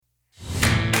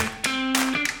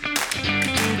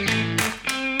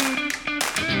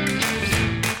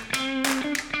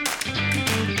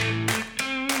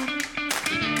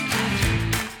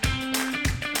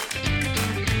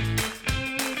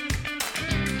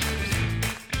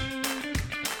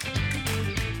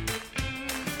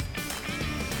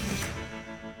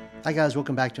Hi guys,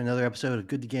 welcome back to another episode of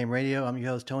Good to Game Radio. I'm your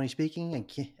host Tony speaking,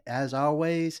 and as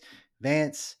always,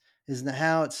 Vance is in the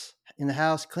house.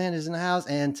 Clint is in the house,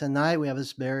 and tonight we have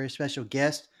this very special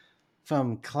guest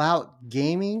from Clout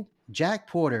Gaming, Jack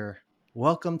Porter.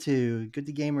 Welcome to Good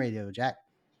to Game Radio, Jack.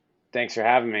 Thanks for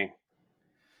having me.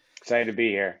 Excited to be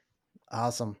here.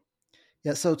 Awesome.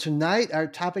 Yeah. So tonight our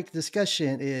topic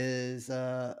discussion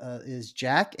is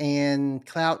Jack and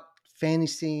Clout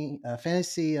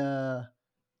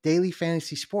daily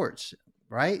fantasy sports,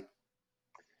 right?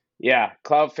 Yeah,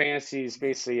 Cloud Fantasy is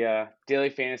basically a daily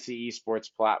fantasy esports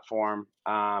platform.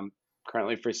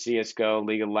 Currently for CS:GO,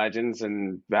 League of Legends,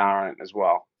 and Valorant as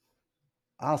well.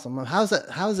 Awesome. How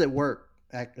does it work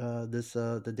at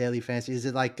the daily fantasy? Is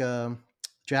it like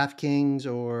DraftKings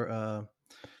or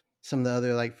some of the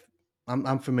other like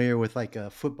I'm familiar with like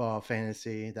football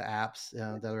fantasy, the apps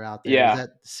that are out there. Is Yeah. that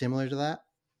similar to that?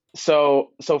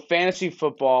 So fantasy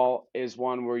football is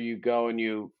one where you go and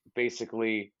you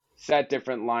basically set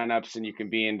different lineups and you can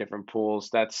be in different pools.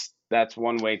 That's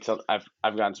one way to I've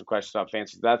gotten some questions about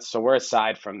fantasy. That's so we're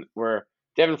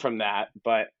different from that,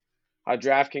 but how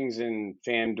DraftKings and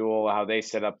FanDuel, how they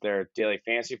set up their daily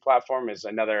fantasy platform is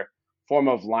another form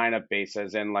of lineup base,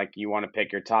 as in like you want to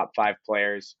pick your top five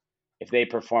players. If they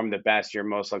perform the best, you're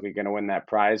most likely going to win that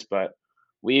prize. But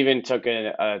we even took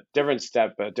a different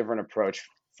step, a different approach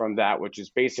from that, which is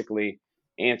basically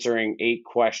answering 8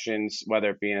 questions,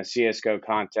 whether it be in a CS:GO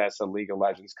contest, a League of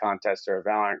Legends contest, or a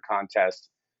Valorant contest.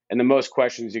 And the most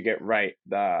questions you get right,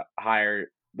 the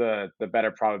higher the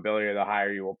better probability, or the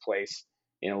higher you will place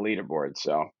in a leaderboard.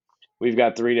 So we've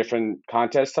got 3 different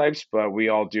contest types, but we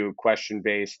all do question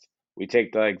based. We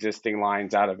take the existing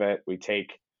lines out of it. We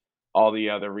take all the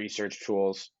other research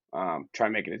tools. Try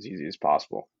and make it as easy as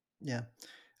possible. Yeah.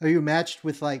 Are you matched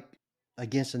with like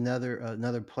against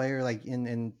another player like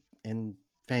in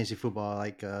fantasy football?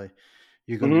 Like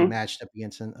you're going to be hmm matched up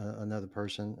against another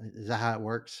person. Is that how it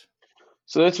works?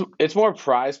 So it's more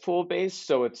prize pool based.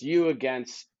 So it's you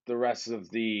against the rest of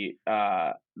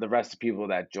people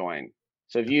that join.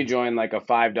 So if you Okay. join like a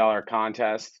 $5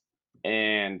 contest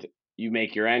and you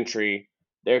make your entry,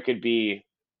 there could be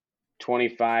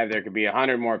 25, there could be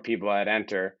 100 more people that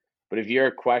enter. But if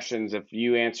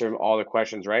you answer all the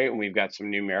questions right, and we've got some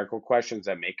numerical questions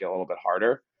that make it a little bit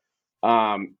harder,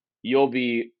 you'll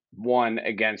be one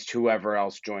against whoever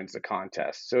else joins the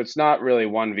contest. So it's not really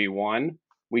 1v1.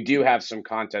 We do have some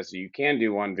contests that you can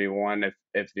do 1v1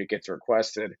 if it gets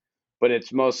requested, but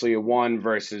it's mostly a one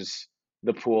versus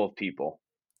the pool of people.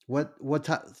 What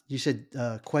you said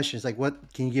questions like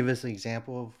what? Can you give us an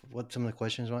example of what some of the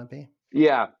questions might be?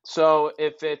 Yeah. So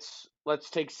if it's let's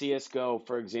take CS:GO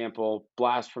for example.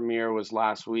 Blast Premier was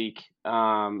last week.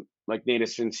 Like Native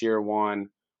Sincere won.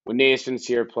 When Native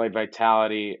Sincere played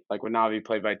Vitality, like when Navi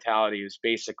played Vitality, it was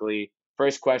basically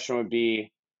first question would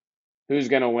be who's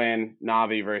gonna win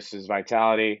Navi versus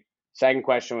Vitality. Second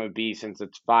question would be since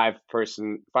it's five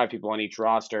people on each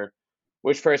roster,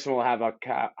 which person will have a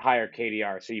higher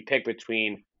KDR? So you pick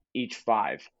between each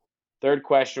five. Third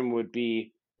question would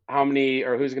be how many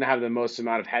or who's going to have the most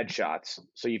amount of headshots.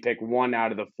 So you pick one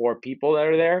out of the 4 people that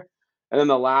are there. And then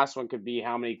the last one could be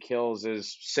how many kills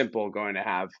is Simple going to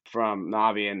have from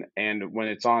Navi. And when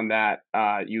it's on that,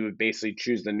 you would basically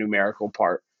choose the numerical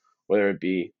part, whether it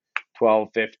be 12,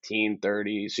 15,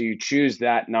 30. So you choose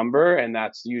that number, and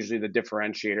that's usually the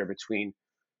differentiator between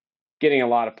getting a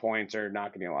lot of points or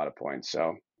not getting a lot of points.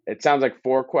 So it sounds like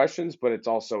 4 questions, but it's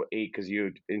also 8 because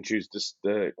you and choose this,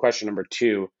 the question number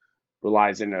 2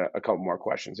 relies in a couple more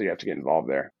questions, so you have to get involved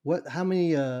there. What? How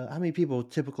many people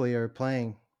typically are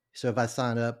playing? So if I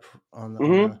sign up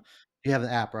Mm-hmm. you have an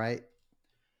app, right?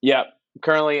 Yeah,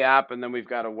 currently app, and then we've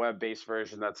got a web-based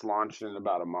version that's launched in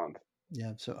about a month.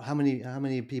 Yeah. So how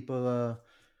many people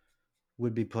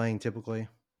would be playing typically?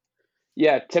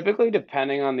 Yeah, typically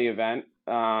depending on the event,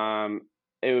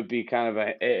 it would be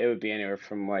it would be anywhere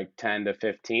from like 10 to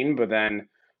 15, but then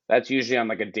that's usually on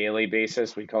like a daily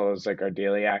basis. We call those like our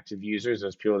daily active users,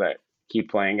 those people that keep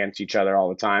playing against each other all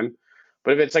the time.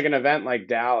 But if it's like an event like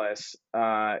Dallas,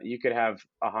 you could have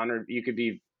 100, you could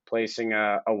be placing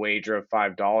a wager of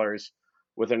 $5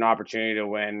 with an opportunity to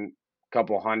win a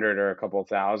couple hundred or a couple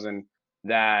thousand.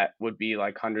 That would be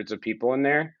like hundreds of people in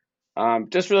there.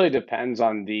 Just really depends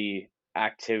on the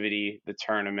activity, the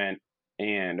tournament,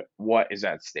 and what is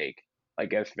at stake.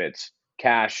 Like if it's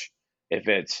cash, if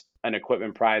it's an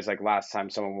equipment prize, like last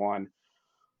time someone won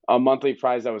a monthly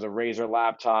prize that was a Razer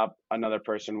laptop, another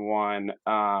person won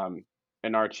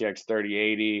an RTX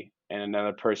 3080, and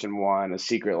another person won a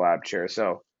Secret Lab chair.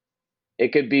 So it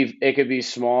could be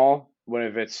small when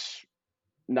if it's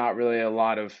not really a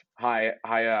lot of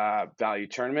high value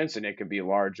tournaments, and it could be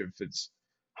large if it's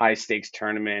high stakes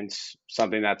tournaments,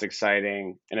 something that's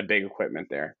exciting, and a big equipment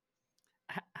there.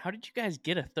 How did you guys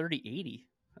get a 3080?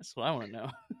 That's what I want to know.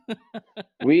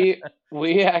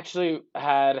 We actually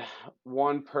had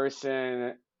one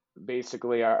person,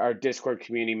 basically our Discord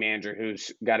community manager,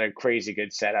 who's got a crazy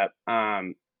good setup.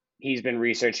 He's been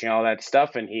researching all that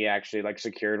stuff, and he actually like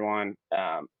secured one.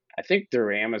 I think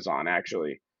through Amazon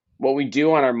actually. What we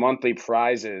do on our monthly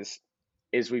prizes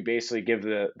is we basically give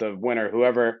the winner,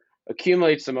 whoever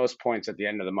accumulates the most points at the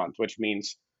end of the month, which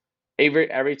means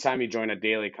every time you join a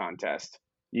daily contest,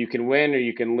 you can win or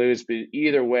you can lose, but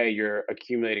either way, you're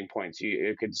accumulating points.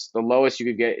 The lowest you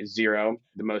could get is 0,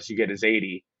 the most you get is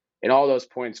 80, and all those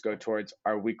points go towards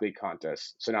our weekly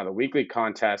contest. So now the weekly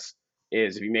contest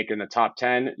is if you make it in the top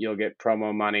 10, you'll get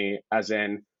promo money, as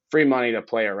in free money to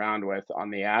play around with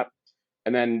on the app,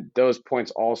 and then those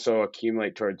points also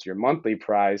accumulate towards your monthly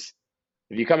prize.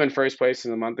 If you come in first place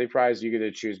in the monthly prize, you get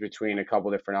to choose between a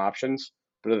couple different options.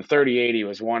 But the 3080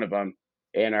 was one of them,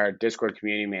 and our Discord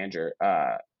community manager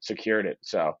secured it.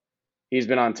 So he's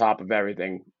been on top of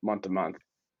everything month to month.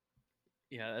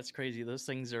 Yeah, that's crazy. Those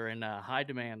things are in high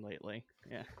demand lately.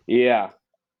 Yeah. Yeah,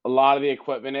 a lot of the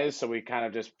equipment is, so we kind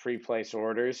of just pre-place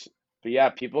orders. But yeah,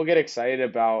 people get excited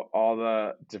about all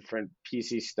the different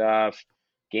PC stuff,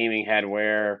 gaming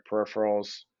headwear,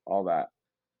 peripherals, all that.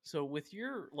 So with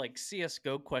your like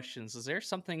CS:GO questions, is there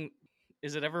something?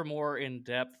 Is it ever more in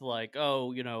depth, like,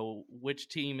 oh, which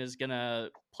team is gonna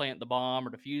plant the bomb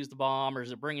or defuse the bomb, or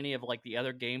does it bring any of like the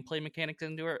other gameplay mechanics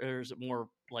into it, or is it more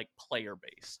like player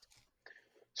based?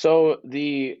 So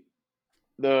the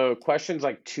questions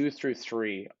like 2 through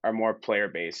 3 are more player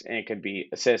based, and it could be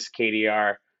assists,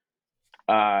 KDR,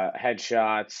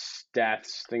 headshots,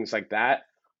 deaths, things like that.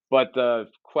 But the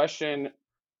question,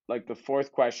 like the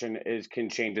fourth question, can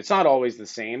change. It's not always the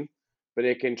same, but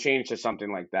it can change to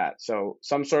something like that. So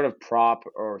some sort of prop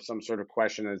or some sort of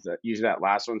question is that usually that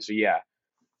last one. So yeah,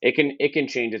 it can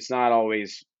change. It's not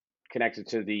always connected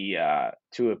to the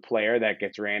to a player that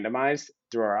gets randomized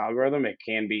through our algorithm. It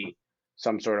can be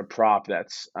some sort of prop that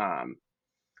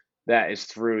is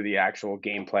through the actual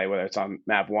gameplay, whether it's on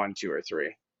map 1, 2, or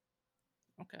 3.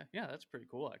 Okay, yeah, that's pretty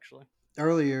cool, actually.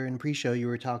 Earlier in pre-show, you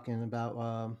were talking about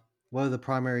what are the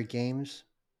primary games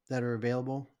that are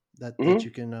available that Mm-hmm.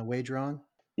 you can wager on.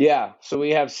 Yeah, so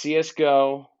we have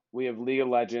CS:GO, we have League of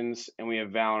Legends, and we have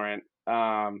Valorant.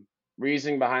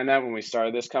 Reasoning behind that, when we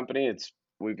started this company,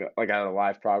 we've like had a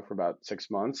live product for about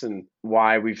 6 months, and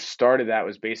why we've started that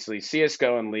was basically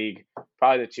CS:GO and League,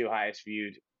 probably the two highest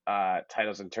viewed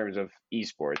titles in terms of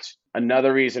esports.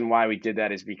 Another reason why we did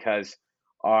that is because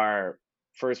our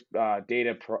first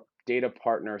data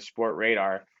partner, Sport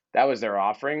Radar, that was their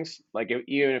offerings. Like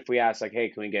even if we asked, like, hey,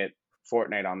 can we get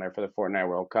Fortnite on there for the Fortnite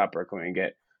World Cup, or can we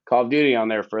get Call of Duty on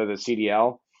there for the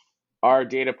CDL? Our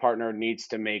data partner needs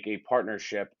to make a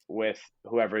partnership with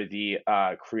whoever the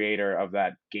creator of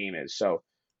that game is. So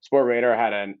Sport Radar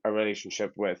had a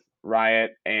relationship with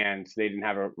Riot, and they didn't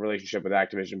have a relationship with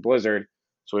Activision Blizzard,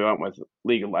 so we went with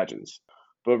League of Legends.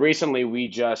 But recently, we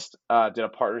just did a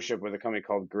partnership with a company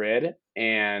called Grid,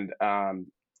 and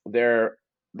their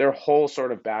whole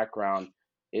sort of background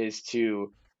is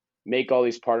to make all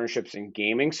these partnerships in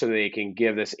gaming so they can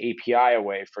give this API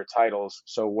away for titles.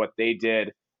 So what they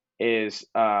did is,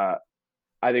 I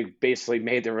think, basically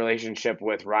made the relationship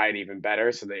with Riot even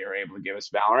better. So they were able to give us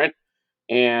Valorant,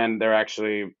 and they're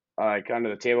actually like under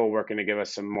the table working to give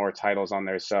us some more titles on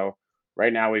there. So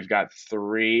right now we've got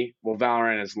 3. Well,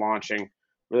 Valorant is launching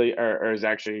really, or is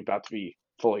actually about to be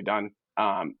fully done.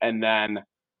 And then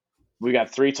we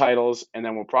got 3 titles, and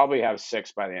then we'll probably have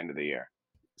 6 by the end of the year.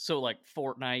 So like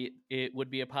Fortnite, it would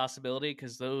be a possibility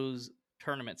because those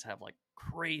tournaments have like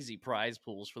crazy prize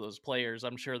pools for those players.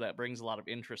 I'm sure that brings a lot of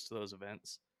interest to those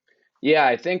events. Yeah,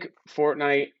 I think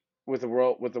Fortnite with the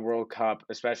World Cup,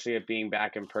 especially it being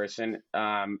back in person,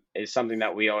 is something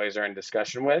that we always are in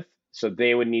discussion with. So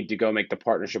they would need to go make the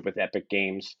partnership with Epic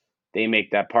Games. They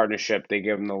make that partnership. They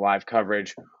give them the live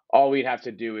coverage. All we'd have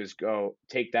to do is go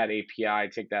take that API,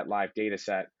 take that live data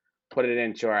set, put it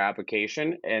into our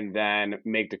application, and then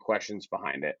make the questions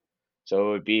behind it. So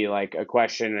it would be like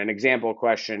an example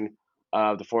question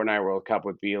of the Fortnite World Cup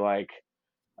would be like,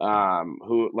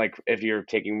 who, like, if you're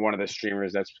taking one of the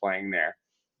streamers that's playing there,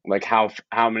 like how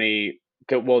many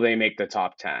will they make the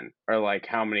top 10, or like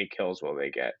how many kills will they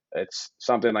get? It's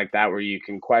something like that where you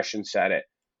can question set it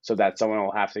so that someone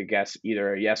will have to guess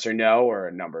either a yes or no or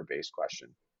a number based question.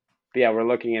 But yeah, we're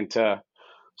looking into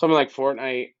something like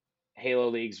Fortnite. Halo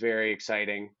League's very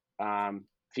exciting.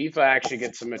 FIFA actually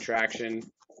gets some attraction.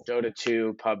 Dota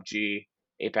 2, PUBG,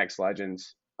 Apex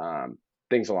Legends,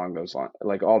 things along those lines,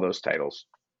 like all those titles.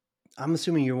 I'm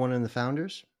assuming you're one of the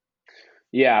founders.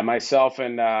 Yeah, myself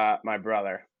and my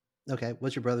brother. Okay,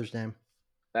 what's your brother's name?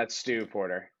 That's Stu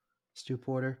Porter. Stu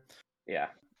Porter. Yeah.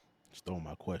 Stole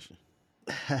my question.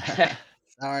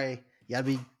 Sorry, you gotta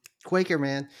be quicker,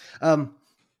 man.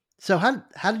 So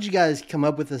how did you guys come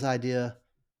up with this idea?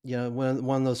 You know,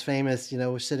 one of those famous,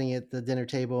 we're sitting at the dinner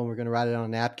table and we're going to write it on a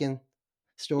napkin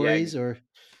stories, or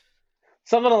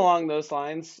something along those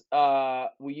lines.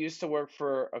 We used to work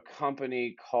for a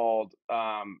company called,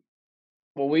 well,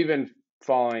 we've been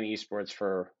following esports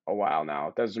for a while now.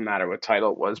 It doesn't matter what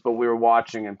title it was, but we were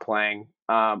watching and playing.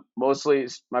 Mostly,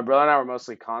 my brother and I were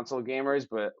mostly console gamers,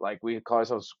 but like we call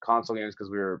ourselves console gamers because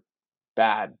we were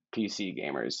bad PC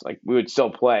gamers. Like we would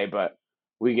still play, but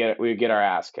we would get our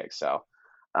ass kicked. So,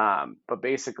 but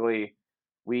basically,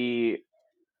 we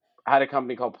had a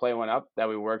company called Play One Up that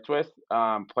we worked with.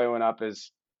 Play One Up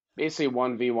is basically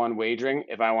 1v1 wagering.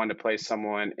 If I wanted to play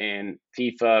someone in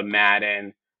FIFA,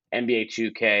 Madden, NBA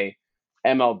 2K,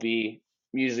 MLB,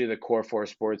 usually the core 4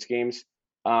 sports games,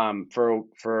 for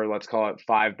let's call it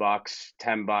 $5,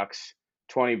 $10,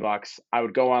 $20, I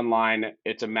would go online.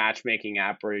 It's a matchmaking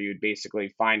app where you'd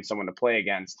basically find someone to play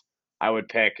against. I would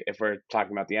pick, if we're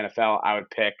talking about the NFL, I would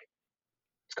pick,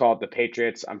 it's called the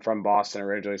Patriots. I'm from Boston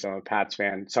originally, so I'm a Pats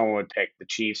fan. Someone would pick the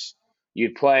Chiefs.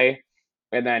 You'd play,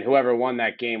 and then whoever won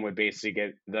that game would basically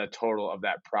get the total of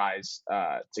that prize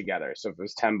together. So if it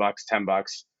was $10,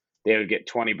 $10, they would get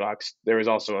 $20. There was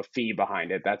also a fee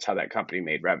behind it. That's how that company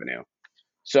made revenue.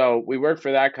 So we worked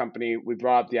for that company. We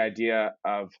brought up the idea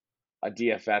of a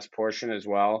DFS portion as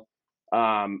well,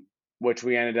 which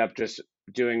we ended up just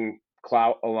doing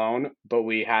clout alone, but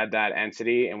we had that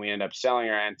entity and we ended up selling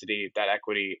our entity, that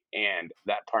equity and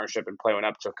that partnership, and Play One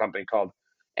Up to a company called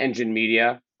Engine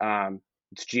Media.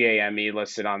 It's GAME,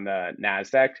 listed on the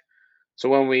NASDAQ. So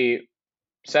when we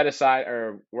set aside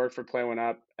or worked for Play One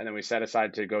Up and then we set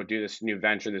aside to go do this new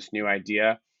venture, this new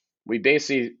idea, we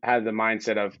basically had the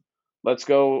mindset of, let's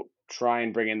go try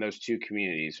and bring in those two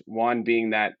communities. One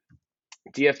being that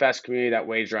DFS community that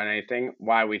wager on anything.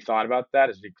 Why we thought about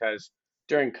that is because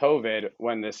during COVID,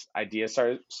 when this idea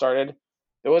started,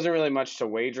 there wasn't really much to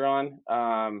wager on.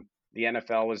 The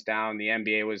NFL was down, the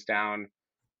NBA was down,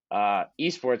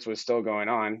 esports was still going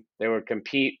on. They would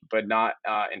compete, but not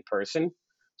in person.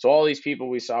 So all these people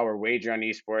we saw were wagering on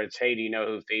esports. Hey, do you know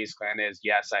who FaZe Clan is?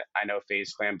 Yes, I know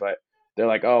FaZe Clan, but they're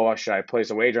like, oh, well, should I place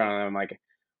a wager on them? I'm like,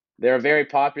 they're a very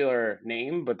popular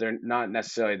name, but they're not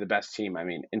necessarily the best team. I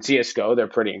mean, in CSGO, they're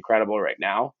pretty incredible right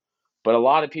now, but a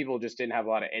lot of people just didn't have a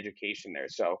lot of education there.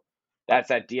 So that's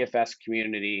that DFS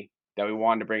community that we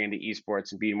wanted to bring into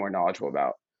esports and be more knowledgeable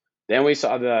about. Then we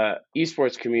saw the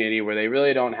esports community where they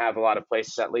really don't have a lot of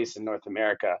places, at least in North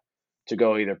America, to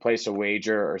go either place a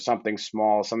wager or something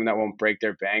small, something that won't break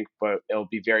their bank, but it'll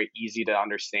be very easy to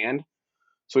understand.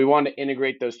 So we wanted to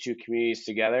integrate those two communities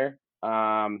together.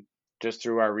 Just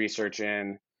through our research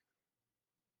in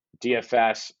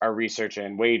DFS, our research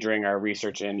in wagering, our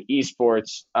research in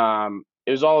esports.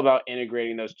 It was all about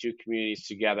integrating those two communities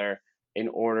together in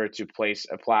order to place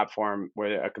a platform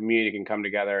where a community can come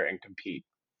together and compete.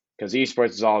 Because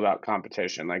esports is all about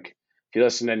competition. Like if you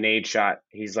listen to Nadeshot,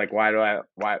 he's like, why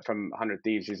from 100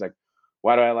 Thieves, he's like,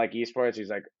 why do I like esports?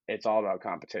 He's like, it's all about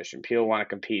competition. People want to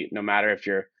compete, no matter if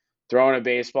you're throwing a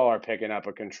baseball or picking up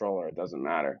a controller. It doesn't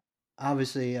matter.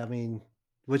 Obviously, I mean,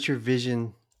 what's your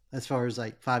vision as far as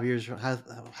like 5 years?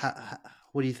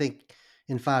 What do you think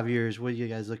in 5 years? What are you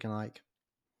guys looking like?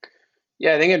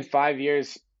 Yeah, I think in 5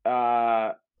 years,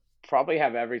 probably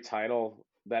have every title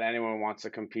that anyone wants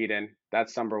to compete in.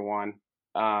 That's number one.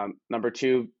 Number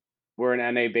two, we're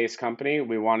an NA-based company.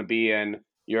 We want to be in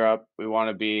Europe. We want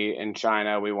to be in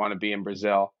China. We want to be in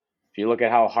Brazil. If you look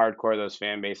at how hardcore those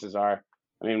fan bases are,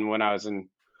 I mean, when I was in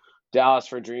Dallas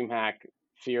for DreamHack,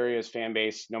 Furious fan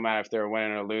base, no matter if they were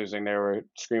winning or losing, they were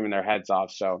screaming their heads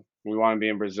off. So we want to be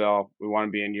in Brazil. We want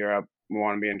to be in Europe. We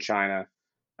want to be in China.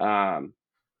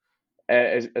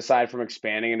 Aside from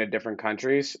expanding into different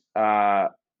countries,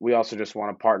 we also just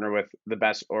want to partner with the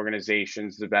best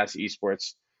organizations, the best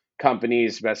esports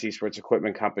companies, best esports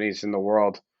equipment companies in the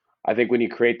world. I think when you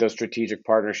create those strategic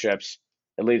partnerships,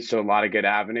 it leads to a lot of good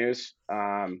avenues.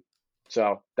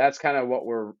 So that's kind of what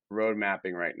we're road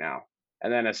mapping right now.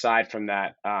 And then aside from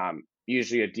that,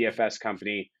 usually a DFS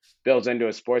company builds into a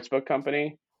sportsbook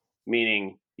company,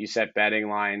 meaning you set betting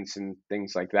lines and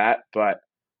things like that. But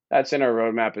that's in our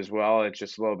roadmap as well. It's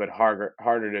just a little bit harder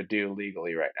to do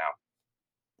legally right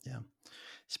now. Yeah.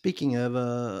 Speaking of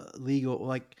legal,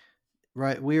 like,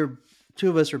 right, two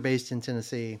of us are based in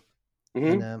Tennessee,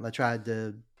 and I tried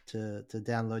to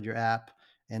download your app,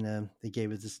 and they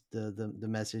gave us the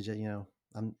message that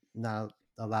I'm not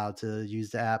allowed to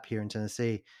use the app here in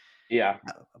Tennessee. Yeah.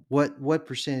 What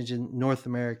percentage in North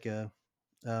America?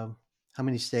 How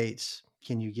many states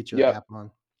can you get your Yep. app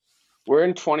on? We're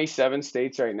in 27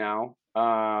 states right now.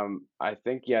 I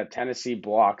think, Tennessee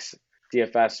blocks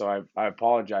DFS, so I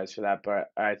apologize for that.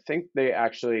 But I think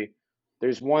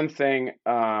there's one thing.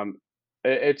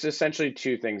 It's essentially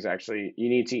two things, actually. You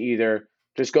need to either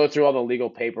just go through all the legal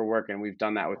paperwork, and we've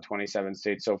done that with 27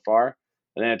 states so far.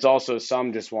 And then it's also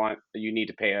some just want you need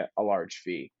to pay a large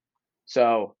fee.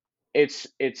 So it's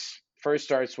first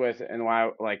starts with, and why,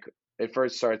 like, it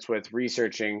first starts with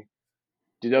researching,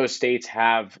 do those states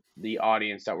have the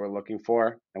audience that we're looking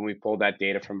for? And we pulled that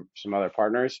data from some other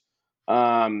partners.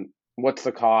 What's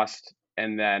the cost?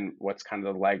 And then what's kind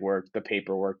of the legwork, the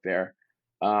paperwork there?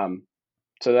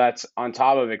 So that's on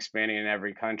top of expanding in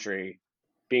every country,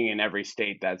 being in every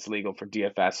state that's legal for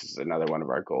DFS is another one of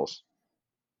our goals.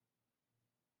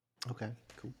 Okay,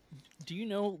 cool. Do you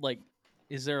know, like,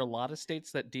 is there a lot of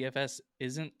states that DFS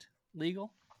isn't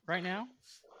legal right now?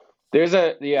 There's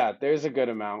a good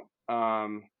amount.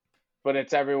 But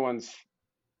it's everyone's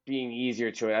being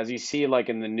easier to it. As you see, like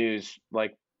in the news,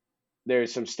 like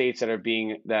there's some states that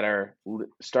are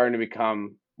starting to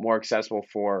become more accessible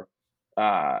for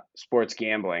sports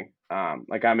gambling.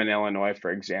 Like I'm in Illinois,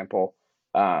 for example.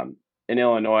 In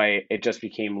Illinois, it just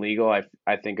became legal.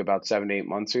 I think about 7 to 8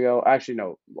 months ago. Actually,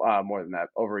 no, more than that,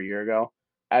 over a year ago.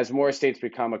 As more states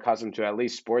become accustomed to at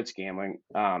least sports gambling,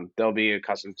 they'll be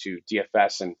accustomed to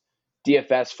DFS, and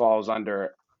DFS falls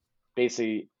under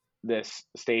basically this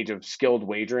stage of skilled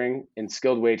wagering. And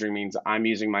skilled wagering means I'm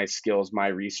using my skills, my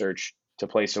research to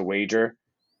place a wager.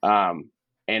 And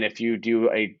if you do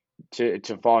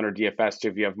to fall under DFS,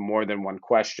 if you have more than one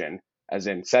question, as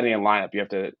in setting a lineup, you have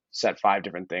to set 5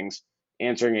 different things,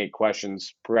 answering 8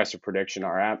 questions, progressive prediction,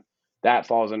 our app, that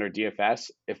falls under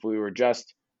DFS. If we were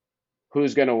just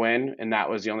who's going to win, and that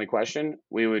was the only question,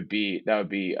 that would be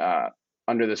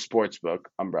under the sportsbook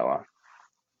umbrella.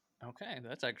 Okay,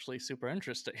 that's actually super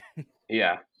interesting.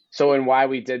 Yeah. So, and why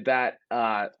we did that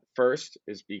first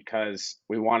is because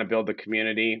we want to build the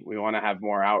community. We want to have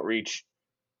more outreach.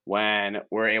 When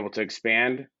we're able to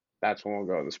expand, that's when we'll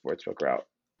go the sportsbook route.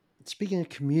 Speaking of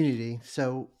community,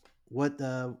 so what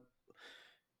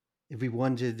if we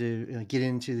wanted to get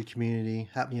into the community?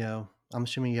 I'm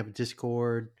assuming you have a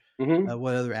Discord. Mm-hmm.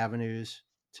 What other avenues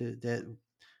that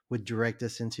would direct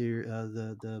us into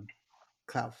the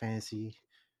Clout Fantasy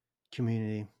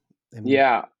community?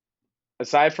 Yeah.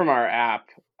 Aside from our app,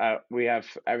 we have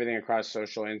everything across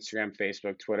social: Instagram,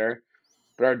 Facebook, Twitter.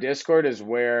 But our Discord is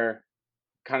where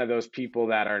kind of those people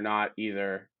that are not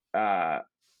either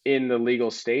in the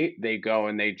legal state, they go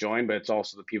and they join. But it's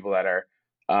also the people that are,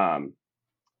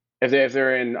 if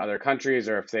they're in other countries,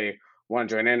 or if they want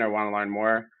to join in or want to learn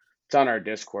more, it's on our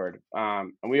Discord.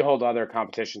 And we hold other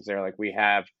competitions there. Like we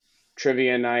have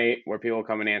trivia night where people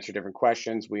come and answer different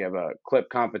questions. We have a clip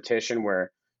competition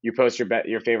where you post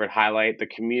your favorite highlight. The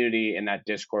community in that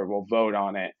Discord will vote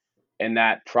on it, and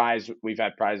that prize, we've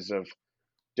had prizes of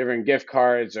different gift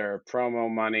cards or promo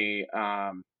money,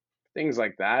 things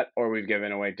like that. Or we've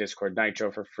given away Discord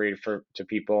Nitro for free to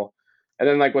people. And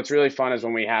then, like, what's really fun is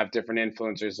when we have different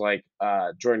influencers like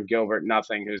Jordan Gilbert,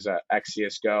 who's a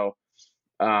ex-CSGO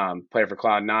player for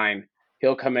Cloud9.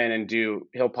 He'll come in and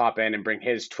he'll pop in and bring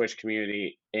his Twitch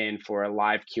community in for a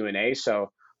live Q&A.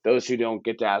 So those who don't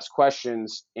get to ask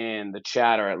questions in the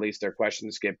chat, or at least their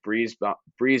questions get breezed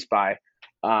by,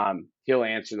 he'll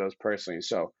answer those personally.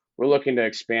 So we're looking to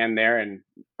expand there. And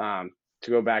to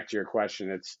go back to your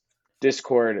question, it's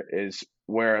Discord is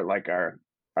where like the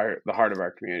heart of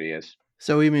our community is.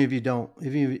 So even if you don't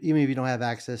have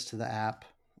access to the app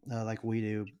like we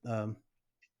do,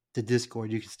 the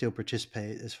Discord, you can still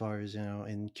participate as far as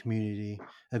in community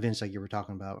events like you were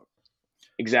talking about.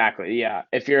 Exactly. Yeah.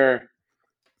 If you're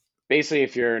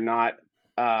not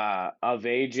of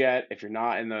age yet, if you're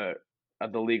not in the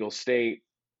legal state,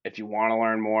 if you want to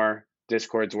learn more,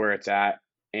 Discord's where it's at.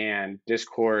 And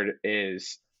Discord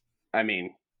is,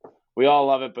 we all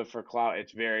love it, but for Clout,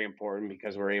 it's very important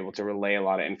because we're able to relay a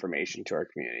lot of information to our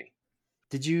community.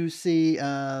 Did you see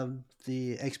the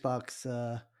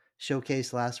Xbox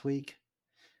showcase last week,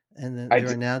 and then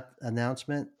their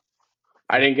announcement?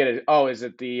 I didn't get it. Oh, is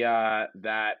it the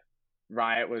that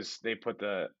Riot they put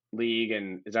the league,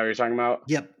 and is that what you're talking about?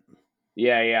 Yep.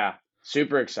 Yeah.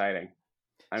 Super exciting.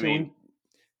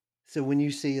 So when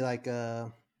you see like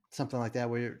something like that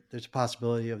where there's a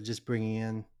possibility of just bringing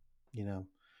in,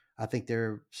 I think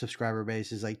their subscriber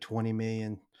base is like 20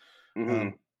 million. Mm-hmm.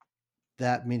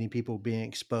 that many people being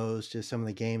exposed to some of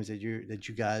the games that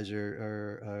you guys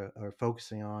are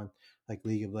focusing on, like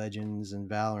League of Legends and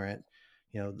Valorant.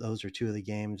 Those are two of the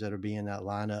games that are being that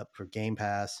lineup for Game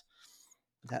Pass.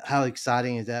 How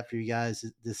exciting is that for you guys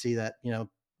to see that you're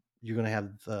going to have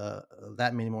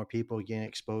that many more people getting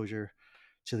exposure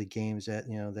to the games that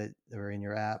that are in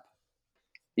your app?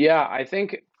 Yeah, I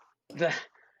think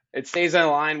it stays in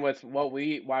line with why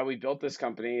we built this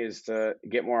company, is to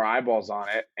get more eyeballs on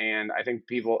it. And I think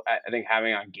I think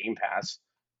having on Game Pass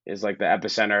is like the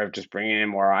epicenter of just bringing in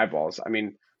more eyeballs. I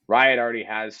mean, Riot already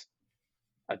has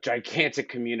a gigantic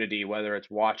community, whether it's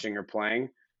watching or playing,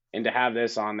 and to have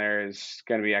this on there is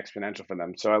going to be exponential for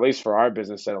them. So at least for our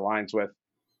business, it aligns with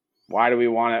why do we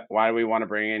want to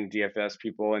bring in DFS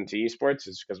people into esports?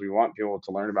 Is because we want people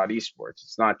to learn about esports.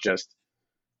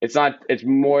 It's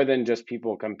more than just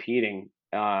people competing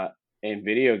in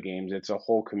video games. It's a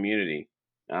whole community.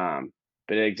 But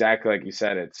exactly like you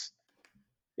said,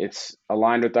 it's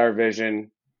aligned with our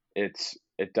vision. It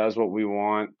does what we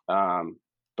want.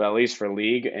 But at least for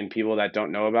League and people that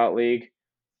don't know about League,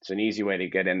 it's an easy way to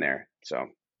get in there. So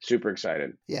super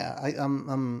excited. Yeah,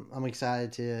 I'm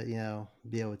excited to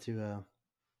be able to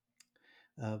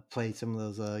play some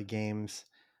of those games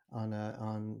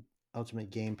on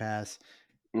Ultimate Game Pass.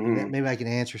 Mm-hmm. Maybe I can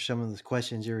answer some of those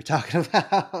questions you were talking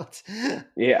about.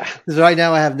 Yeah. Because right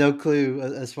now I have no clue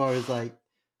as far as like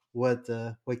what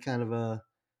kind of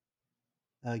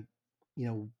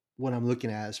what I'm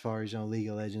looking at as far as League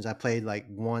of Legends. I played like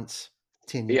once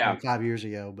 5 years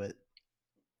ago, but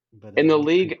in the I'm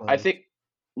pretty League, I close. think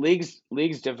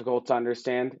League's difficult to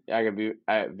understand. I can be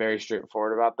very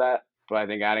straightforward about that, but I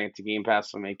think adding it to Game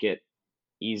Pass will make it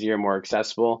easier, more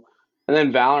accessible. And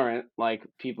then Valorant, like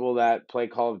people that play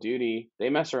Call of Duty, they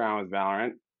mess around with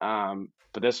Valorant.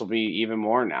 But this will be even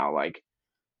more now. Like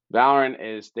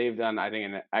Valorant they've done, I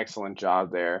think, an excellent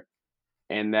job there.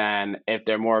 And then if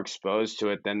they're more exposed to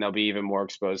it, then they'll be even more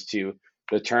exposed to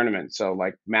the tournament. So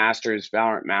like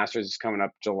Valorant Masters is coming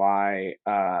up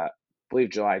I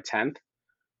believe July 10th.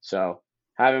 So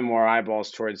having more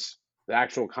eyeballs towards the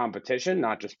actual competition,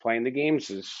 not just playing the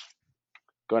games, is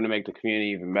going to make the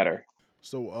community even better.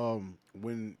 So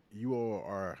when you all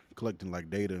are collecting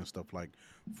like data and stuff like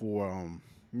for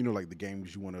like the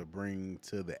games you want to bring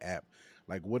to the app,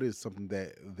 like what is something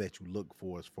that you look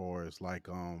for as far as like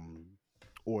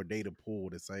or data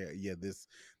pool to say, yeah, this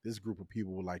group of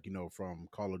people, like from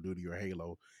Call of Duty or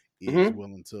Halo is Mm-hmm.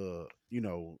 willing to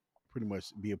pretty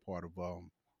much be a part of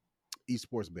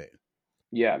esports betting?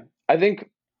 Yeah, I think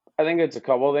it's a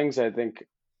couple of things. I think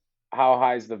how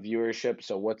high is the viewership?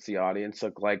 So what's the audience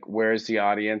look like? Where's the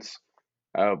audience?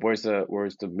 Where's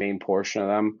the main portion of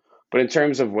them? But in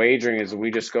terms of wagering, is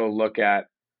we just go look at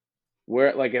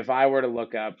where, like if I were to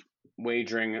look up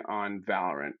wagering on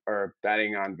Valorant or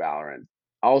betting on Valorant,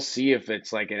 I'll see if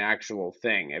it's like an actual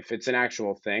thing. If it's an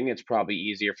actual thing, it's probably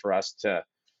easier for us to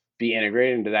be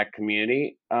integrated into that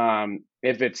community.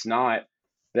 If it's not,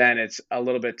 then it's a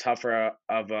little bit tougher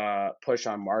of a push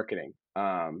on marketing.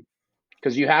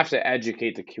 Because you have to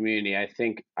educate the community. I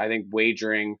think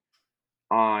wagering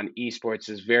on esports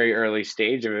is very early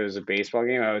stage. If it was a baseball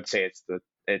game, I would say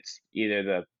it's either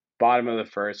the bottom of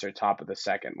the first or top of the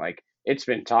second. Like it's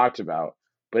been talked about,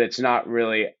 but it's not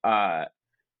really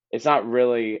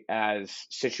as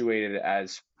situated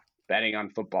as betting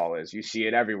on football is. You see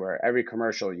it everywhere. Every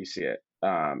commercial you see it.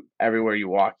 Everywhere you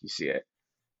walk you see it.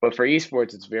 But for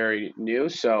esports it's very new.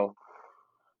 So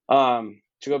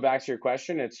to go back to your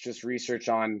question, it's just research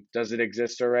on, does it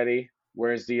exist already?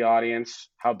 Where's the audience?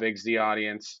 How big's the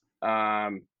audience?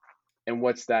 And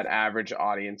what's that average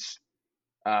audience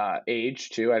age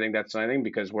too? I think that's something,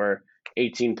 because we're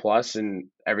 18 plus in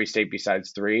every state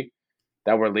besides 3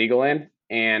 that we're legal in.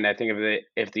 And I think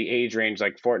if the age range,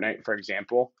 like Fortnite, for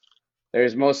example,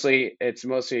 it's mostly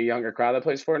a younger crowd that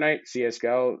plays Fortnite.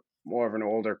 CS:GO, more of an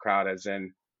older crowd, as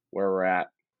in where we're at.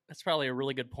 That's probably a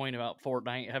really good point about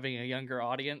Fortnite having a younger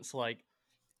audience. Like,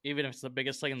 even if it's the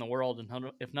biggest thing in the world,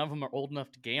 and if none of them are old enough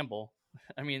to gamble,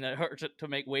 I mean, that hurts to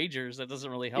make wagers. That doesn't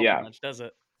really help much, does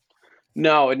it?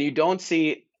 No, and you don't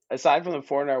see, aside from the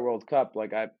Fortnite World Cup,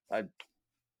 like I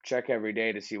check every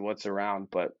day to see what's around,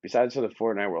 but besides for the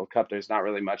Fortnite World Cup, there's not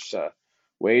really much to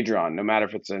wager on, no matter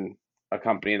if it's in a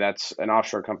company that's an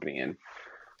offshore company in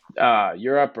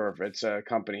Europe or if it's a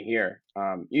company here.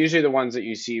 Usually the ones that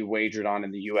you see wagered on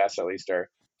in the US at least are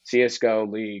CS:GO,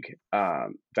 League,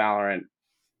 Valorant,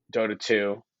 Dota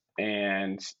 2,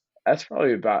 and that's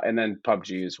probably about, and then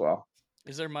PUBG as well.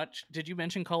 Is there much? Did you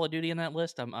mention Call of Duty in that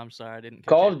list? I'm sorry, I didn't catch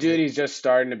Call of Duty is just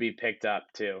starting to be picked up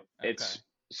too. Okay. It's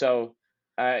so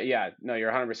yeah, no,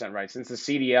 you're 100% right. Since the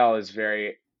CDL is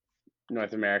very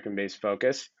North American based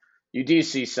focus. You do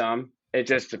see some. It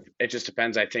just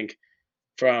depends. I think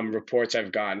from reports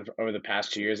I've gotten over the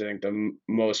past 2 years, I think the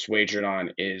most wagered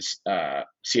on is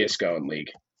CS:GO and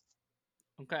League.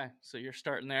 Okay, so you're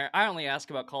starting there. I only ask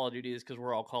about Call of Duty because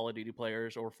we're all Call of Duty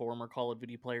players or former Call of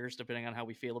Duty players, depending on how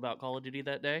we feel about Call of Duty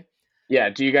that day. Yeah.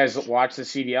 Do you guys watch the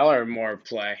CDL or more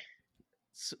play?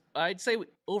 So I'd say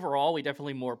overall we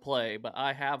definitely more play, but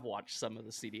I have watched some of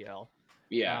the CDL.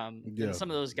 Yeah. And some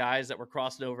of those guys that were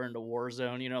crossing over into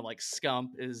Warzone, like Scump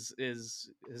has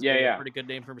Yeah, made yeah. a pretty good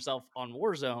name for himself on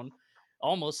Warzone,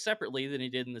 almost separately than he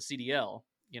did in the CDL.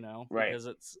 Right. Because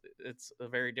it's a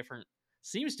very different,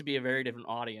 seems to be a very different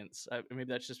audience. Maybe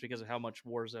that's just because of how much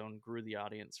Warzone grew the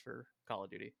audience for Call of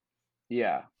Duty.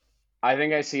 Yeah. I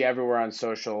think I see everywhere on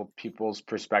social people's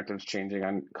perspectives changing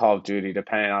on Call of Duty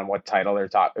depending on what title they're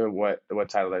what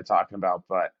title they're talking about.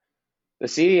 But the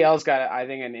CDL's got, I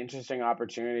think, an interesting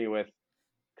opportunity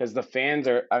because the fans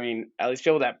are, I mean, at least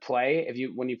people that play,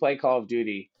 when you play Call of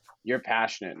Duty, you're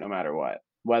passionate no matter what,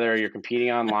 whether you're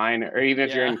competing online or even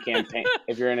if you're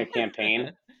in a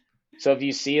campaign. So if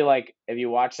you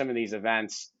watch some of these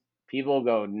events, people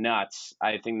go nuts.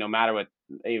 I think no matter what,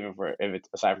 even if it's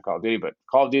aside from Call of Duty, but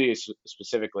Call of Duty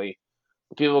specifically,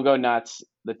 people go nuts.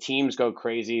 The teams go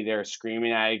crazy. They're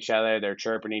screaming at each other. They're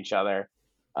chirping each other.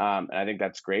 And I think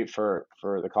that's great for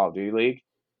the Call of Duty League.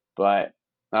 But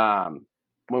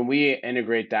when we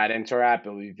integrate that into our app,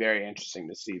 it'll be very interesting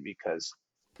to see because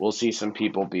we'll see some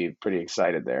people be pretty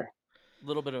excited there. A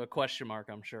little bit of a question mark,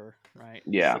 I'm sure, right?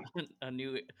 Yeah. So,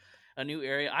 a new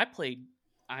area.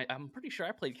 I'm pretty sure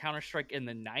I played Counter-Strike in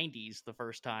the 90s the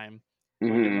first time,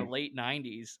 like in the late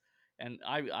 90s, and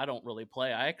I don't really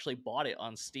play. I actually bought it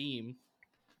on Steam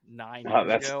 9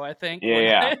 years ago, I think.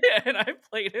 Yeah. And I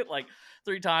played it like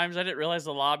 3 times. I didn't realize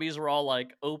the lobbies were all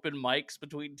like open mics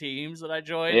between teams that I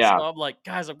joined. Yeah. So I'm like,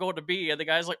 guys, I'm going to B, and the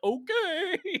guy's like,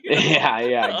 okay. Yeah,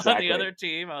 exactly. On the other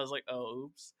team, I was like, oh,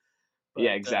 oops. But,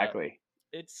 yeah, exactly.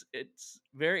 It's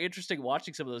very interesting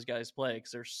watching some of those guys play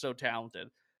because they're so talented.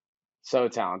 So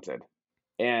talented,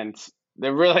 and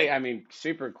they're really, I mean,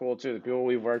 super cool too. The people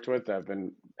we've worked with have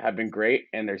been great,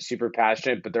 and they're super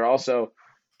passionate, but they're also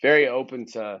very open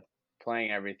to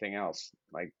playing everything else.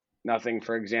 Like Nothing,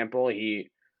 for example, he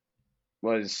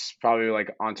was probably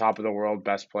like on top of the world,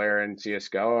 best player in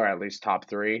CS:GO, or at least top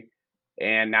 3,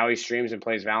 and now he streams and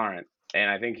plays Valorant. And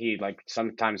I think he like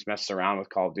sometimes messes around with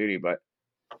Call of Duty, but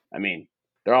I mean,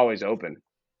 they're always open,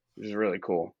 which is really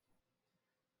cool.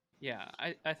 Yeah,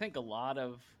 I think a lot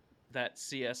of that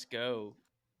CS:GO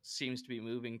seems to be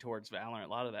moving towards Valorant. A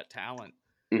lot of that talent.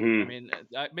 Mm-hmm. I mean,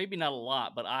 maybe not a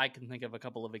lot, but I can think of a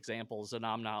couple of examples, and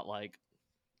I'm not like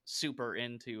super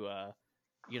into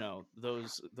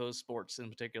those sports in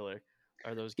particular,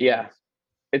 or those games. Yeah,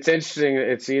 it's interesting.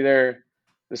 It's either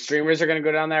the streamers are going to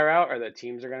go down that route or the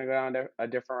teams are going to go down a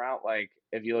different route. Like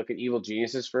if you look at Evil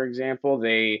Geniuses, for example,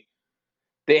 they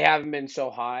haven't been so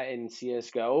hot in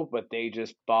CS:GO, but they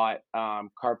just bought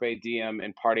Carpe Diem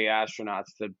and Party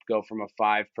Astronauts to go from a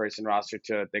 5-person roster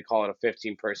to, they call it a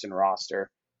 15-person roster.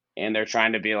 And they're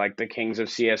trying to be like the kings of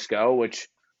CS:GO, which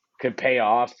could pay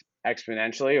off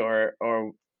exponentially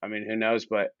or I mean, who knows,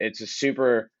 but it's a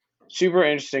super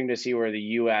interesting to see where the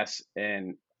US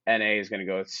and NA is going to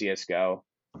go with CS:GO.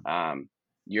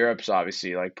 Europe's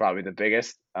obviously like probably the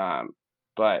biggest.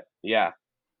 But yeah,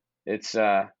 it's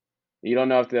you don't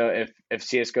know if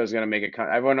CS:GO is going to make it.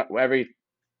 Every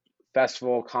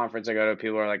festival conference I go to,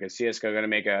 people are like, is CS:GO going to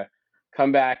make a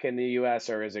comeback in the US,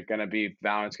 or is it going to be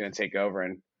Valorant's going to take over?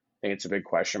 And I think it's a big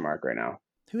question mark right now.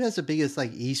 Who has the biggest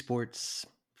like esports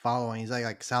following? Is that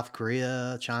like South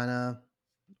Korea, China?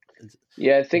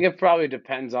 Yeah, I think it probably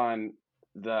depends on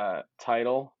the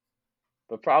title,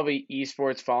 but probably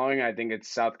esports following, I think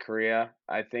it's South Korea.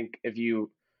 I think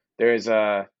there's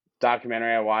a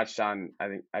documentary I watched on,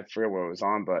 I forget what it was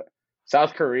on, but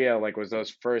South Korea like was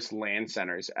those first LAN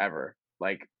centers ever.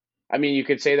 Like, I mean, you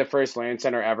could say the first LAN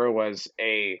center ever was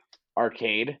a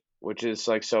arcade, which is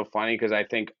like so funny because I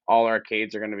think all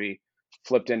arcades are going to be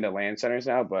flipped into LAN centers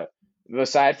now. But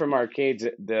aside from arcades,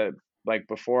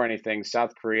 before anything,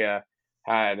 South Korea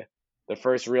had the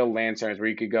first real LAN centers where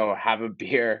you could go have a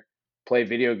beer, play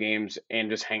video games, and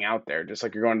just hang out there, just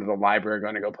like you're going to the library,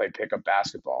 going to go play pickup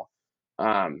basketball.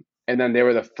 And then they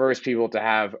were the first people to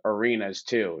have arenas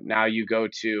too. Now you go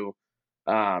to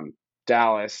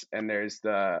Dallas and there's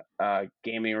the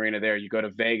gaming arena there. You go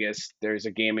to Vegas, there's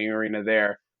a gaming arena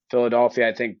there. Philadelphia,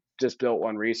 I think, just built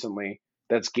one recently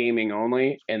that's gaming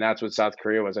only, and that's what South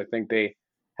Korea was. I think they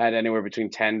had anywhere between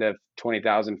 10 to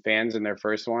 20,000 fans in their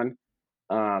first one.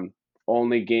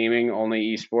 Only gaming,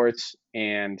 only esports.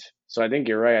 And so I think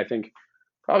you're right. I think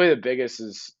Probably the biggest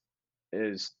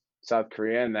is South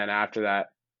Korea, and then after that,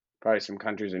 probably some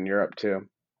countries in Europe too.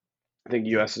 I think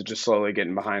Yeah. U.S. is just slowly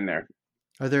getting behind there.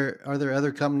 Are there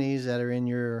other companies that are in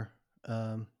your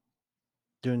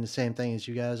doing the same thing as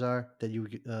you guys are that you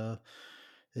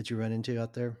run into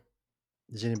out there?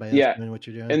 Is anybody else Yeah, doing what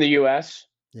you're in doing? the U.S.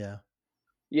 Yeah.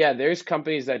 Yeah, there's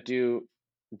companies that do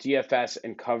DFS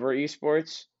and cover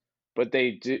esports, but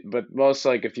they do. But most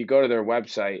like if you go to their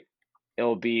website,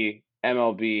 it'll be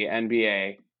MLB,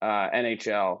 NBA,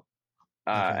 NHL,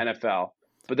 Okay. NFL.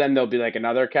 But then there'll be like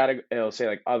another category. It'll say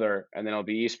like other, and then it'll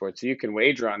be esports. So you can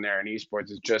wager on there, and esports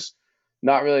is just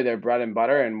not really their bread and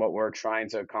butter. And what we're trying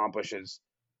to accomplish is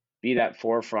be that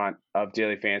forefront of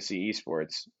daily fantasy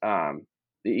esports.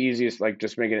 The easiest, like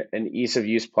just make it an ease of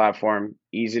use platform,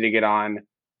 easy to get on,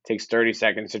 takes 30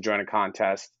 seconds to join a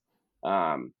contest.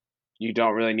 You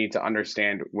don't really need to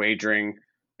understand wagering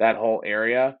that whole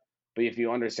area, but if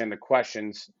you understand the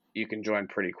questions, you can join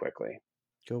pretty quickly.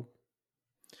 Cool.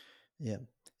 Yeah.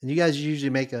 And you guys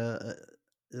usually make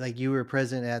like you were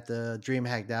present at the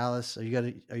DreamHack Dallas. Are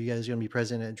you guys gonna be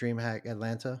present at DreamHack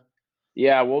Atlanta?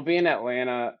 Yeah, we'll be in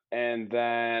Atlanta, and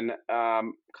then a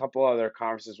couple other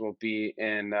conferences will be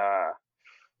in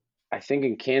I think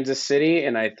in Kansas City,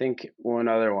 and I think one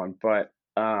other one. But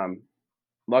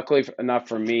luckily enough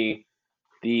for me,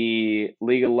 the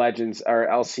League of Legends or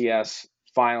LCS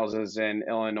finals is in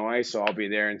Illinois, so I'll be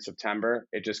there in September.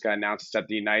 It just got announced it's at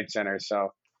the Unite Center,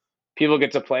 so people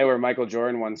get to play where Michael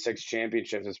Jordan won 6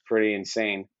 championships. It's pretty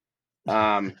insane.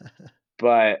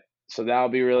 But so that'll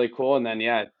be really cool. And then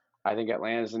yeah, I think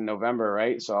Atlanta's in November,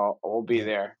 right? So we'll be Yeah.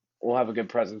 there. We'll have a good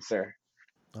presence there.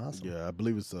 Awesome. Yeah, I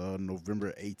believe it's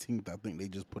November 18th. I think they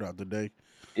just put out the day.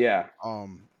 Yeah.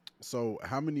 So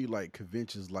how many like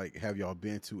conventions like have y'all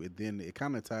been to? And then it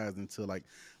kind of ties into like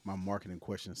my marketing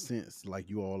question, since like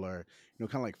you all are,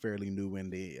 kind of like fairly new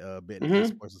and the betting hmm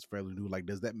esports is fairly new. Like,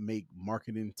 does that make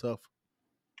marketing tough?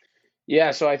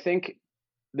 Yeah. So I think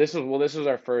this was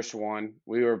our first one.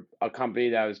 We were a company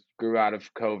that grew out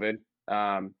of COVID.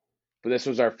 But this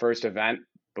was our first event.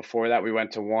 Before that, we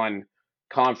went to one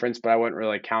conference, but I wouldn't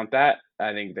really count that.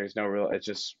 I think there's no real. It's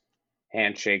just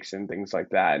handshakes and things like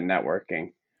that and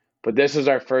networking. But this is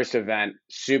our first event.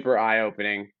 Super eye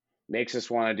opening. Makes us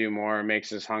want to do more.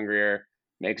 Makes us hungrier.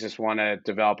 Makes us want to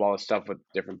develop all this stuff with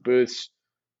different booths.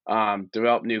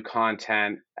 Develop new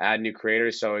content. Add new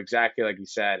creators. So exactly like you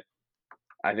said,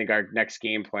 I think our next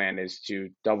game plan is to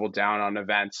double down on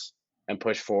events and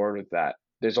push forward with that.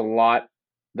 There's a lot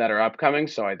that are upcoming,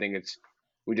 so I think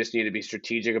we just need to be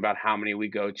strategic about how many we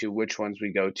go to, which ones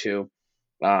we go to.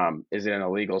 Is it in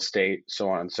a legal state, so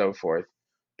on and so forth.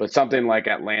 But something like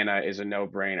Atlanta is a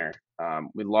no-brainer.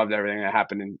 We loved everything that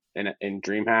happened in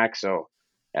DreamHack, so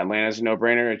Atlanta's a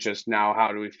no-brainer. It's just now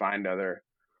how do we find other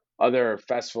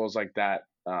festivals like that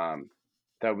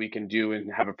that we can do and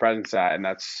have a presence at, and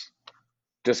that's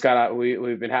just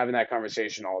we've been having that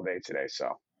conversation all day today,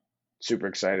 so super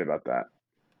excited about that.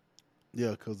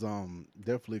 Yeah, cause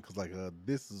definitely, cause like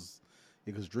this is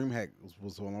because DreamHack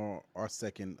was on our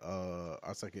second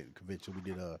convention. We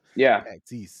did Yeah,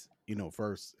 PAX East,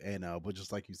 first, and but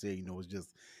just like you said, it's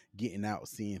just getting out,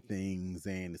 seeing things,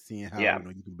 and seeing how yeah,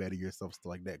 you can better yourself, stuff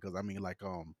like that. Cause I mean, like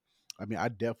I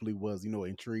definitely was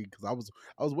intrigued because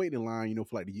I was waiting in line,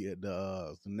 for like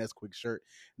the next quick shirt,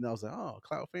 and I was like, oh,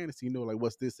 Cloud Fantasy, like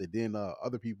what's this? And then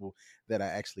other people that I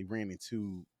actually ran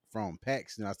into from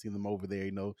PAX, and I seen them over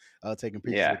there, taking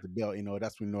pictures yeah, with the belt.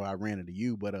 That's when I ran into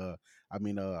you. But I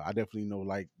mean, I definitely know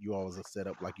like you all's a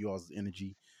setup, like you all's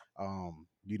energy.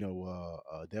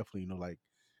 Definitely like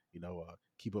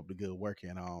keep up the good work,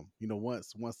 and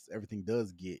once everything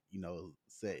does get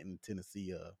set in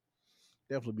Tennessee,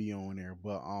 definitely be on there.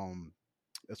 But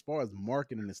as far as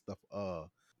marketing and stuff,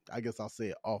 I guess I'll say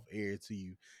it off air to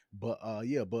you. But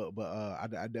yeah,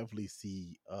 I definitely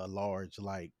see large,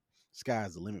 like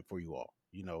sky's the limit for you all.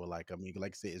 Like I mean,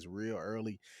 like I said, it's real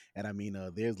early, and I mean,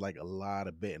 there's like a lot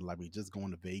of betting. Like, I mean, just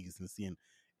going to Vegas and seeing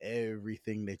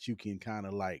everything that you can kind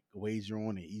of like wager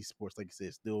on in esports. Like I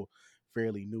said, still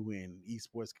fairly new in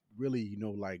esports. Really,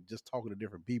 like just talking to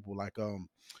different people. Like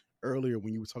earlier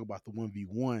when you were talking about the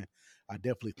 1v1, I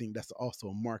definitely think that's also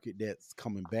a market that's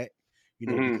coming back,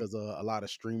 hmm because a lot of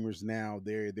streamers now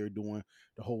they're doing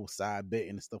the whole side betting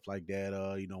and stuff like that.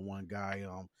 One guy,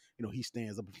 he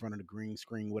stands up in front of the green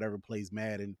screen, whatever, plays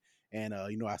Madden. And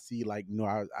I see like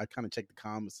I kind of check the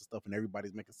comments and stuff, and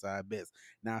everybody's making side bets.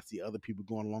 Now I see other people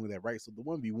going along with that, right? So the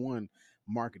 1v1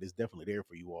 market is definitely there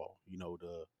for you all,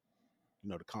 to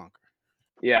conquer.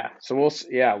 yeah. So we'll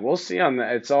see on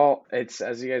that. It's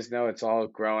as you guys know, it's all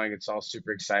growing. It's all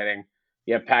super exciting.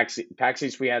 Yeah, PAX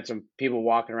East, we had some people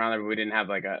walking around there, but we didn't have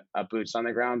like a boots on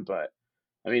the ground. But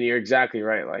I mean, you're exactly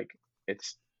right. Like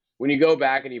it's when you go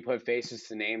back and you put faces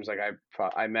to names. Like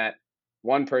I met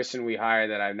one person we hired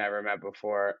that I've never met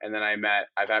before, and then I've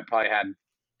had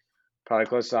probably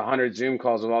close to 100 Zoom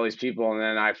calls with all these people, and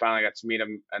then I finally got to meet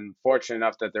them. And fortunate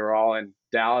enough that they were all in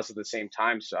Dallas at the same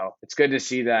time. So it's good to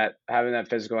see that having that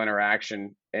physical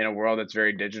interaction in a world that's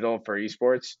very digital for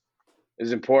esports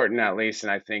is important at least,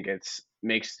 and I think it's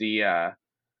makes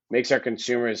our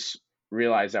consumers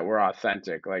realize that we're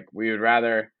authentic. Like we would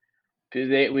rather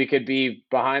we could be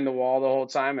behind the wall the whole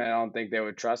time, and I don't think they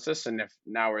would trust us. And if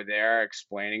now we're there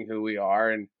explaining who we are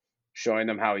and showing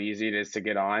them how easy it is to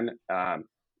get on,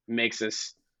 makes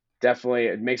us definitely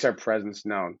it makes our presence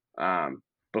known.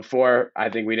 Before I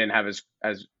think we didn't have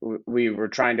as we were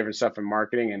trying different stuff in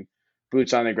marketing, and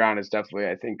boots on the ground is definitely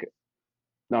I think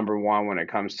number one when it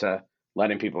comes to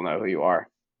letting people know who you are.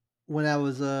 When I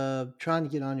was trying to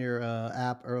get on your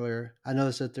app earlier, I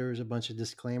noticed that there was a bunch of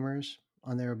disclaimers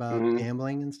on there about Hmm.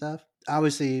 gambling and stuff.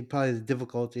 Obviously, probably the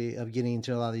difficulty of getting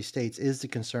into a lot of these states is the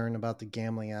concern about the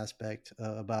gambling aspect,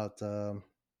 about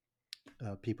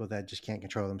people that just can't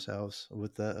control themselves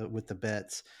with the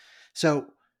bets. So,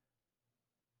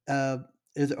 uh,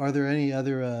 are there any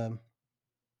other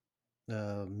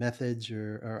methods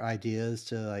or ideas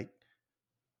to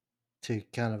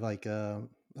kind of like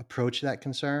approach that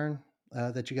concern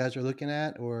that you guys are looking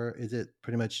at, or is it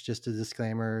pretty much just the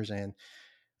disclaimers? And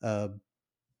uh,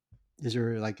 is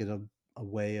there like a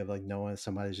way of like knowing if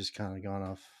somebody's just kind of gone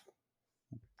off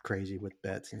crazy with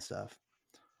bets and stuff?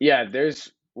 Yeah,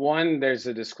 there's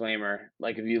a disclaimer.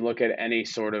 Like if you look at any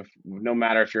sort of, no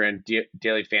matter if you're in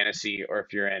daily fantasy or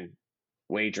if you're in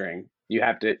wagering, you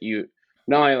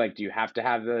not only like do you have to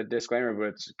have the disclaimer, but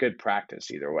it's good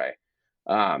practice either way.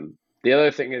 The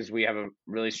other thing is we have a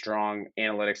really strong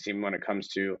analytics team when it comes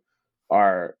to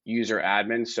our user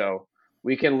admin, so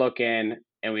we can look in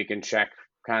and we can check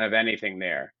kind of anything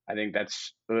there. I think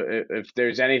that's if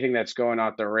there's anything that's going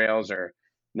off the rails or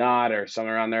not or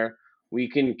somewhere around there, we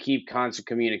can keep constant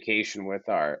communication with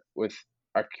our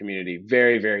community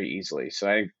very easily. So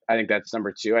I think that's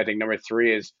number two. I think number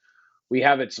three is we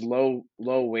have its low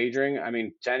wagering. I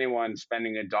mean, to anyone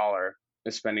spending a dollar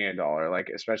is spending a dollar. Like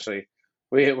especially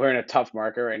we're in a tough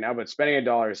market right now, but spending a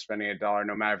dollar is spending a dollar,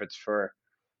 no matter if it's for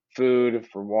food,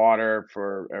 for water,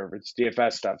 for or if it's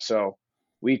DFS stuff. So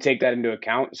we take that into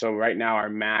account. So right now our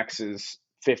max is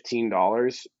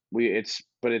 $15.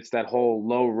 It's that whole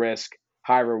low risk,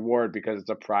 high reward because it's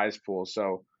a prize pool.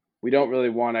 So we don't really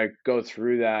want to go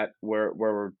through that where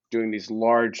we're doing these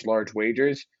large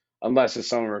wagers unless if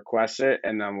someone requests it,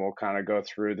 and then we'll kind of go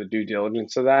through the due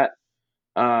diligence of that.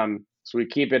 So we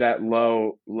keep it at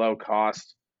low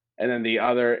cost. And then the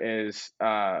other is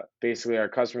basically our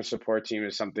customer support team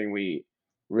is something we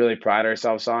really pride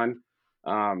ourselves on.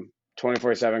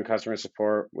 24/7 customer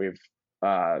support.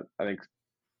 I think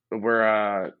we're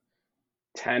a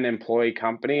 10 employee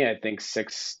company. I think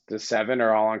 6 to 7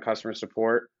 are all on customer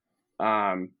support.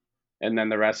 Um, and then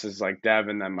the rest is like dev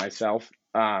and then myself,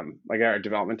 like our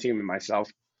development team and myself.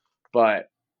 But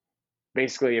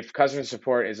basically, if customer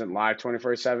support isn't live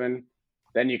 24/7,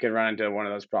 then you can run into one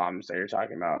of those problems that you're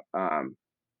talking about.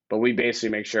 But we basically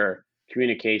make sure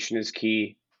communication is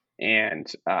key and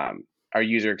our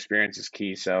user experience is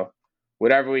key. So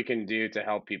whatever we can do to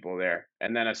help people there.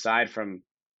 And then aside from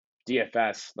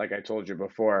DFS, like I told you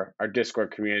before, our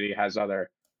Discord community has other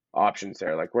options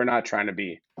there. Like we're not trying to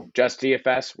be just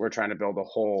DFS. We're trying to build a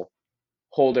whole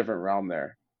different realm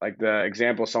there. Like the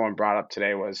example someone brought up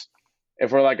today was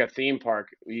if we're like a theme park,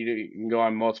 you can go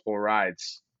on multiple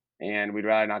rides, and we'd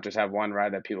rather not just have one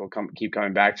ride that people keep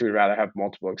coming back to. We'd rather have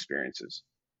multiple experiences.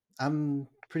 I'm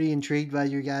pretty intrigued by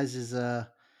your guys'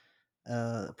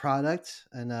 product,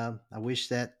 and I wish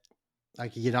that I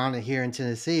could get on it here in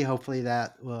Tennessee. Hopefully,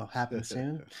 that will happen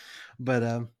soon.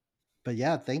 But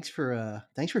yeah, thanks for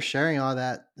sharing all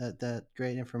that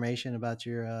great information about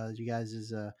you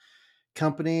guys'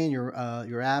 company and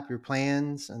your app, your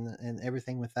plans, and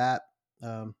everything with that.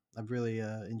 I've really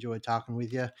enjoyed talking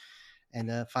with you and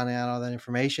finding out all that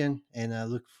information, and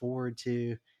look forward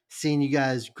to seeing you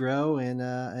guys grow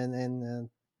and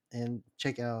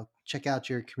check out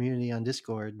your community on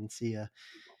Discord and see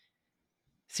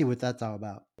what that's all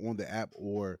about. On the app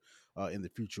or in the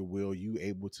future, will you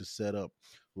able to set up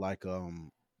like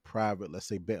private, let's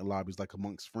say, bet lobbies like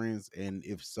amongst friends? And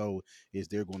if so, is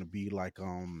there going to be like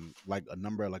a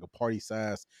number, like a party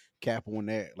size cap on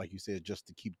that, like you said, just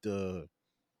to keep the,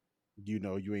 you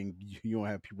don't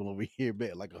have people over here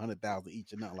bet like 100,000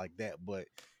 each and not like that, but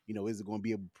is it going to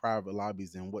be a private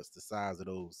lobbies, and what's the size of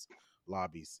those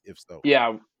lobbies? If so,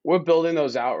 Yeah, we're building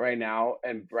those out right now,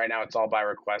 and right now it's all by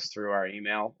request through our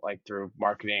email, like through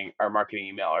our marketing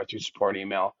email or through support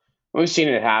email. We've seen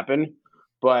it happen,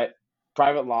 but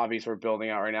private lobbies we're building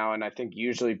out right now, and I think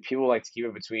usually people like to keep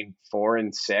it between 4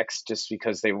 and 6, just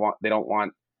because they don't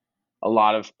want a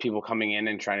lot of people coming in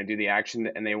and trying to do the action,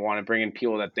 and they want to bring in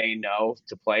people that they know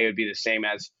to play. It would be the same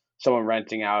as someone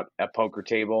renting out a poker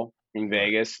table in right?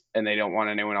 Vegas, and they don't want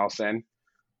anyone else in.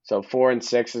 So 4 and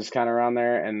 6 is kind of around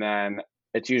there, and then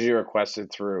it's usually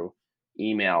requested through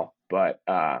email. But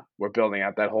we're building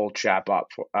out that whole chat bot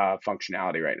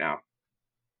functionality right now.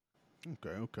 Okay,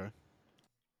 okay.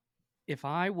 If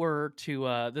I were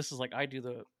to, this is like I do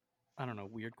the, I don't know,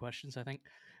 weird questions, I think.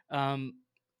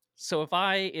 So if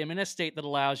I am in a state that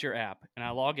allows your app and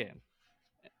I log in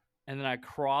and then I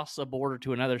cross a border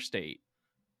to another state,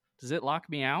 does it lock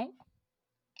me out?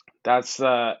 That's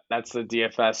the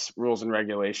DFS rules and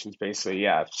regulations, basically.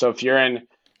 Yeah. So if you're in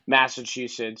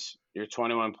Massachusetts, you're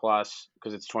 21 plus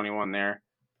because it's 21 there.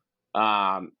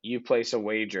 You place a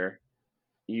wager,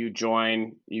 you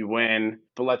join, you win.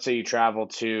 But let's say you travel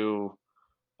to,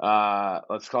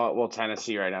 let's call it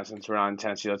Tennessee right now, since we're on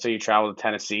Tennessee. Let's say you travel to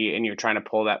Tennessee and you're trying to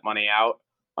pull that money out.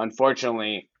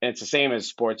 Unfortunately, it's the same as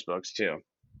sports books too.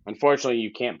 Unfortunately,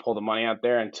 you can't pull the money out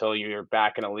there until you're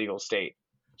back in a legal state.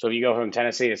 So if you go from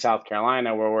Tennessee to South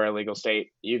Carolina, where we're a legal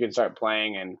state, you can start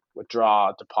playing and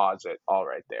withdraw, deposit, all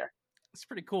right there. It's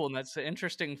pretty cool, and that's an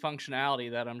interesting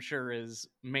functionality that I'm sure is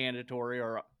mandatory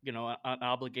or an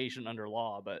obligation under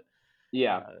law. But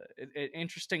Yeah, an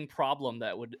interesting problem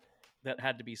that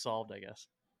had to be solved, I guess.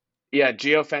 yeah.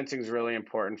 Geofencing is really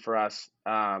important for us,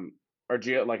 or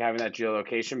like having that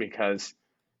geolocation, because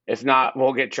if not,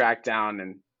 we'll get tracked down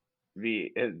and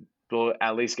we'll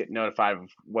at least get notified of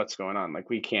what's going on. Like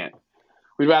we'd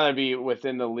rather be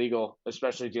within the legal,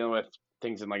 especially dealing with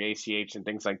things in like ACH and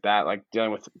things like that, like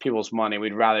dealing with people's money.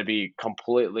 We'd rather be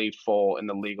completely full in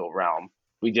the legal realm.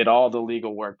 We did all the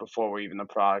legal work before even the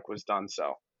product was done.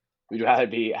 So we'd rather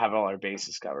have all our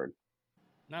bases covered.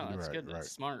 No, that's Right, good. right.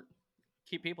 That's smart.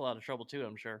 Keep people out of trouble too,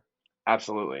 I'm sure.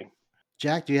 Absolutely.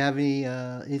 Jack, do you have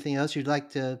anything else you'd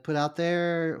like to put out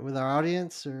there with our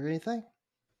audience or anything?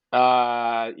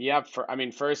 Yeah.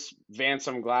 First, Vance,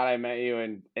 I'm glad I met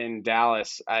you in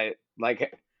Dallas. I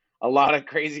like a lot of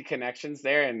crazy connections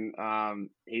there, and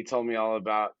he told me all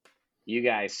about you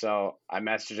guys. So I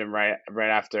messaged him right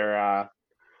after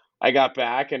I got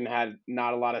back and had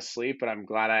not a lot of sleep, but I'm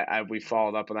glad we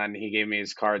followed up on that, and he gave me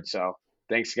his card. So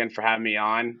thanks again for having me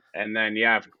on. And then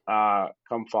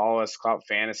come follow us, Clout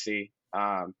Fantasy,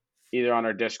 either on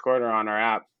our Discord or on our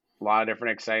app. A lot of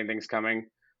different exciting things coming,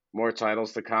 more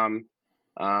titles to come.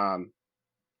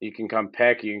 You can come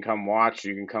pick, you can come watch,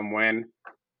 you can come win.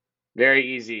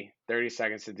 Very easy, 30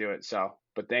 seconds to do it. So,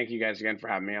 but thank you guys again for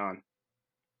having me on.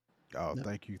 Oh, Yep.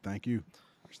 thank you, thank you.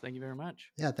 Thank you very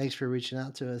much. Yeah, thanks for reaching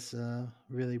out to us.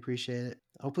 Really appreciate it.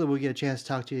 Hopefully, we'll get a chance to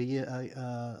talk to you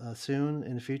soon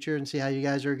in the future and see how you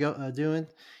guys are doing.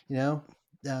 Down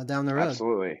the road.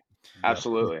 Absolutely, Definitely.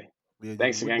 absolutely. Yeah,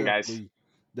 Thanks again, guys.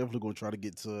 Definitely gonna try to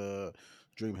get to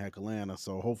DreamHack Atlanta.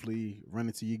 So hopefully, run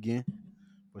into you again.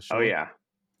 For sure. Oh yeah,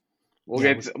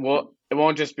 it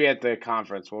won't just be at the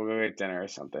conference. We'll go get dinner or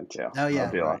something too. Oh yeah,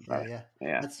 That'll be a lot right. of fun.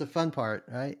 Yeah. That's the fun part,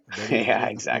 right? Yeah,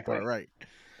 exactly. Right.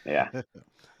 Yeah.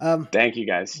 Thank you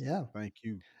guys. Yeah. Thank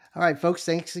you. All right, folks.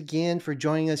 Thanks again for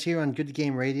joining us here on Good to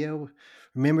Game Radio.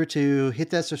 Remember to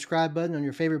hit that subscribe button on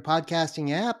your favorite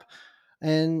podcasting app,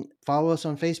 and follow us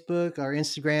on Facebook or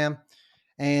Instagram,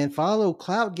 and follow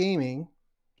Clout Gaming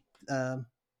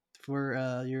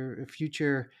for your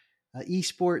future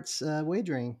esports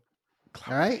wagering.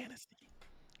 Clout All right, Fantasy.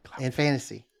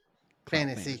 Fantasy. Clout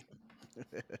Fantasy.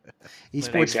 Fantasy.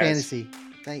 Esports Thanks, guys. fantasy.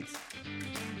 Thanks.